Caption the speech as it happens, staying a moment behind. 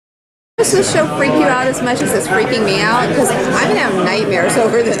Does this show freak you out as much as it's freaking me out? Because I'm gonna have nightmares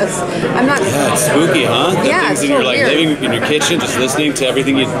over this. I'm not. Yeah, it's spooky, huh? Yeah, things it's you're so like weird. living in your kitchen, just listening to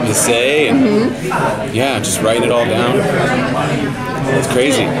everything you say, and yeah, just writing it all down. It's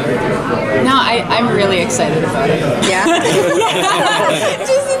crazy. No, I'm really excited about it. Yeah.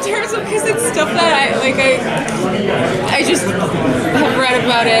 Just in terms of, because it's stuff that I just have read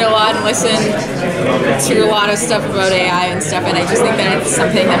about it a lot and listened to a lot of stuff about AI and stuff, and I just think that it's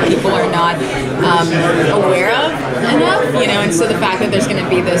something that people are not aware of enough, you know, and so the fact that there's going to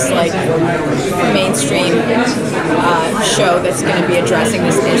be this like mainstream show that's going to be addressing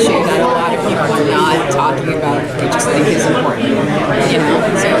this issue that a lot of people are not talking about, I just think is important, you know,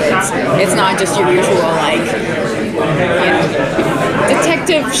 so it's not just your usual like, you know,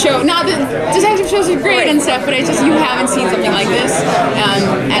 detective show. Not that detective shows are great and stuff, but you haven't seen something like this,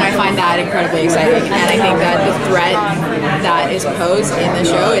 and I find that incredibly exciting. And I think that the threat that is posed in the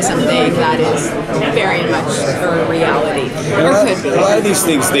show is something that is very much a reality, or could be. A lot of these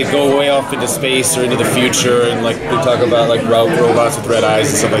things, they go way off into space or into the future, and like they talk about like robots with red eyes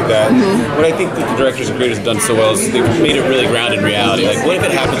and stuff like that. What I think that the directors and creators have done so well is they've made it really grounded in reality. Like, what if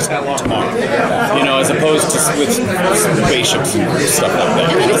it happens tomorrow? You know, as opposed to with spaceships and stuff like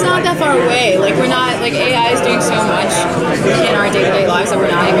that. And it's not that far away. Like, we're not, like, AI is doing so much in our day-to-day lives that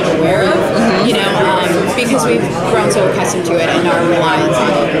we're not even aware of, you know, because we've grown so accustomed to it and our reliance on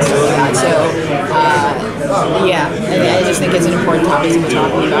it and stuff like that. So, yeah, I just think it's an important topic to be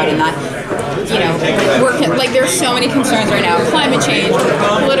talking about, and that, you know, there's so many concerns right now, climate change,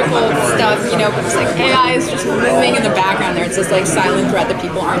 political stuff, you know, but it's like AI is just moving in the background there. It's this like silent threat that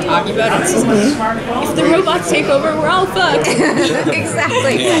people aren't talking about. And it's just if the robots take over, we're all fucked.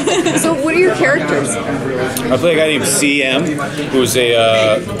 Exactly. So what are your characters? I play a guy named CM, who's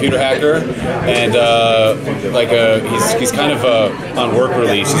a computer hacker, and he's kind of on work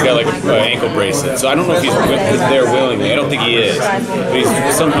release. He's got like an ankle bracelet, so I don't know if he's there willingly. I don't think he is, but he's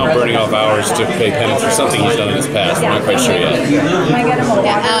somehow burning off hours to pay penance for something he's done in his past. I'm not quite sure yet.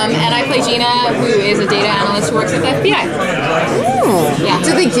 And I play Gina, who is a data analyst who works at the FBI. Oh. Yeah.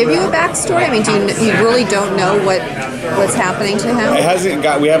 Do they give you a backstory? I mean, you really don't know what's happening to him? It hasn't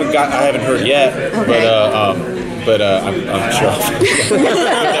got. I haven't heard yet. Okay. But I'm sure I'll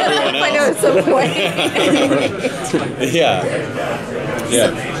find out at some point. Yeah.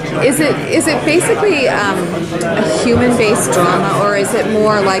 Is it basically a human-based drama, or is it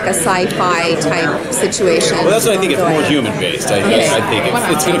more like a sci-fi type situation? Well, that's what I think. It's more human-based. I think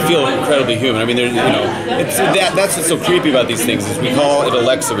it's going to feel incredibly human. I mean, that's what's so creepy about these things is we call it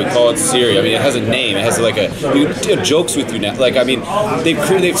Alexa, we call it Siri. I mean, it has a name. It has like it jokes with you now. Like, I mean,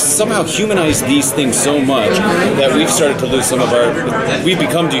 they've somehow humanized these things so much that we've started to lose some of our. We've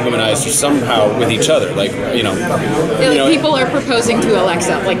become dehumanized somehow with each other. Like, people are proposing to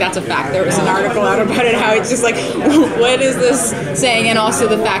Alexa. Like, that's a fact. There was an article out about it, how it's just like, what is this saying? And also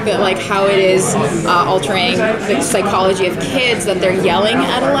the fact that like how it is altering the psychology of kids, that they're yelling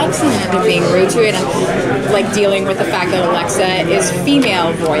at Alexa and they're being rude to it, and like dealing with the fact that Alexa is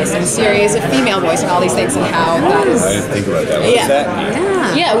female voice and Siri is a female voice and all these things, and how that is. I didn't think about that. What does that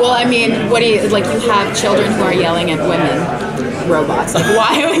mean? Yeah, well, I mean, what do you, like, you have children who are yelling at women robots. Like,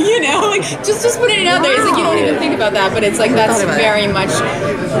 why, like, just putting it out there. It's like, you don't even think about that, but it's like, that's very much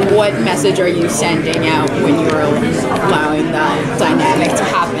what message are you sending out when you're allowing that dynamic to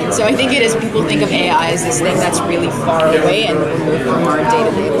happen. So I think it is, people think of AI as this thing that's really far away and removed from our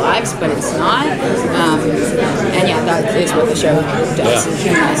day-to-day lives, but it's not. And yeah, that is what the show does. It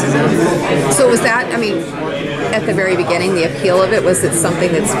humanizes it. So was that, I mean, at the very beginning, the appeal of it, was it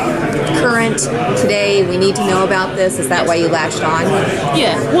something that's current today, we need to know about this? Is that why you latched on?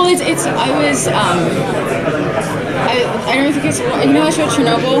 Yeah, well, I don't think it's, you know, the show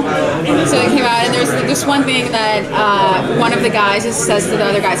Chernobyl? So it came out, and there's this one thing that one of the guys says to the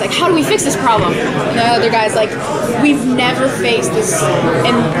other guys, like, how do we fix this problem? And the other guy's like, we've never faced this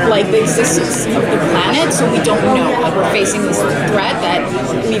in, like, the existence of the planet, so we don't know. Like, we're facing this threat that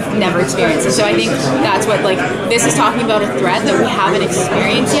we've never experienced. And so I think that's what, like, this is talking about a threat that we haven't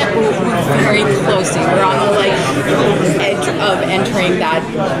experienced yet, but we're very close to. We're on the, like, edge of entering that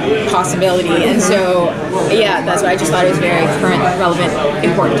possibility. And so, yeah, that's why I just thought it was very current, relevant,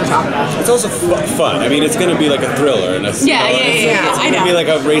 important to talk about. It's also fun. I mean, it's going to be like a thriller, and it's going to be like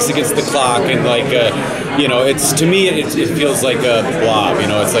a race against the clock, and like it's, to me, it feels like a blob. You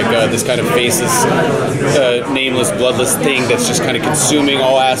know, it's like this kind of faceless, nameless, bloodless thing that's just kind of consuming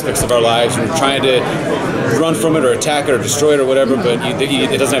all aspects of our lives, and we're trying to run from it or attack it or destroy it or whatever, but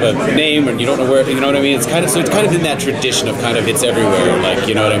it doesn't have a name, and you don't know where. You know what I mean? It's kind of in that tradition of kind of it's everywhere. Like,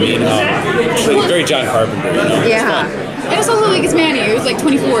 you know what I mean? Very John Carpenter. You know? Yeah. And was also like, it's Manny. It was like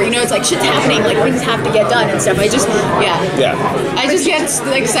 24. You know, it's like shit's happening. Like things have to get done and stuff. I just I just get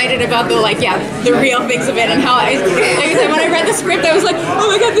like excited about the the real things of it and how like I said, when I read the script, I was like, oh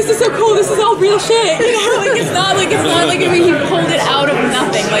my god, this is so cool. This is all real shit. You know, like it's not like I mean, he pulled it out of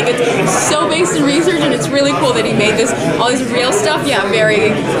nothing. Like it's so based in research, and it's really cool that he made all this real stuff. Yeah, very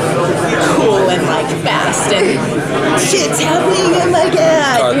cool and like fast and shit's happening. Oh my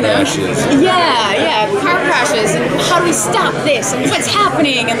god. Car crashes. Yeah, car crashes, and how do we stop this, and what's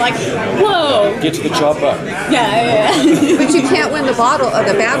happening, and like, whoa. Get to the chopper. Yeah. But you can't win the battle,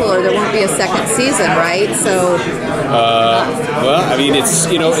 or there won't be a second season, right? So. Well, I mean, it's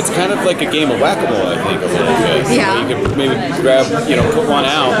it's kind of like a game of whack-a-mole, I think, a little bit. Yeah. You could maybe grab, put one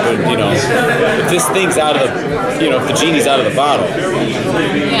out, but if this thing's out of, if the genie's out of the bottle.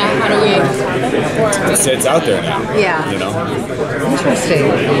 Yeah. How do we? It's out there now. Yeah.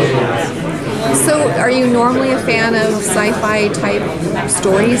 Interesting. So, are you normally a fan of sci-fi type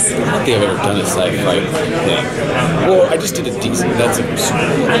stories? I don't think I've ever done a sci-fi thing. Well, I just did a decent. I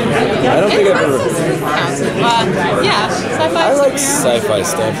don't think I've ever. Yeah, sci-fi. I like sci-fi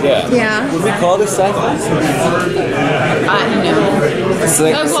stuff. Yeah. Yeah. Would we call this sci-fi? No. It's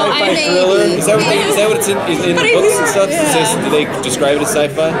like a sci-fi thriller. Is that what it's in books and stuff? Do they describe it as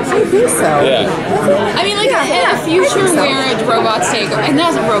sci-fi? I think so. Yeah. I mean, like a future where robots take, and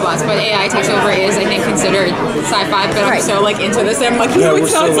not robots, but AI takes over is, I think, considered sci-fi. But I'm so like into this, and I'm like, no,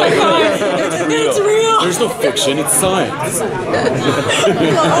 it's not sci-fi. It's real. There's no fiction. It's science. Have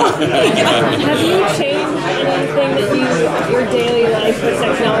you changed anything that your daily life with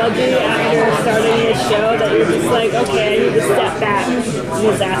technology after starting this show that you're just like, okay, I need to step back in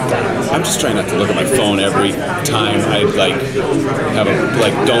this aspect? I'm just trying not to look at my phone every time I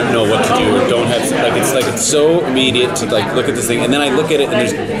don't know what to do or don't have it's so immediate to look at this thing, and then I look at it and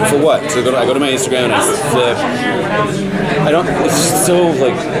there's for what? So I go to my Instagram and I flip. It's just so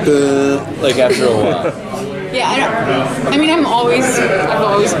after a while. Yeah, I've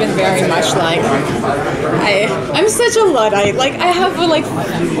always been very much like, I'm such a Luddite. Like, I have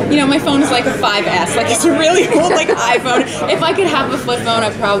my phone is like a 5S. Like, it's a really old, iPhone. If I could have a flip phone, I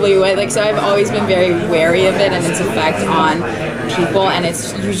probably would. So I've always been very wary of it and its effect on people, and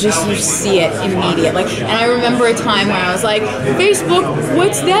you see it immediately. And I remember a time where I was like, Facebook,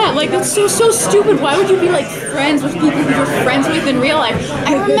 what's that? Like, that's so stupid. Why would you be friends with people who you're friends with in real life?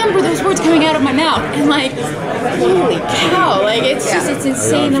 I remember those words coming out of my mouth, and holy cow! It's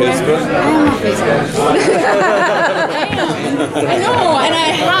insane. Are you on Facebook? I'm on Facebook. I know, and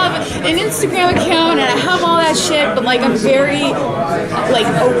I have an Instagram account, and I have all that shit. But I'm very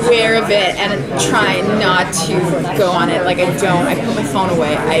aware of it, and try not to go on it. I put my phone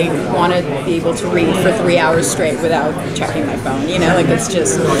away. I want to be able to read for 3 hours straight without checking my phone. It's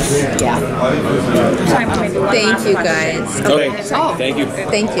just Thank you, guys. Okay. Thank you.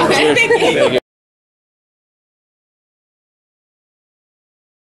 Thank you. Okay, thank you.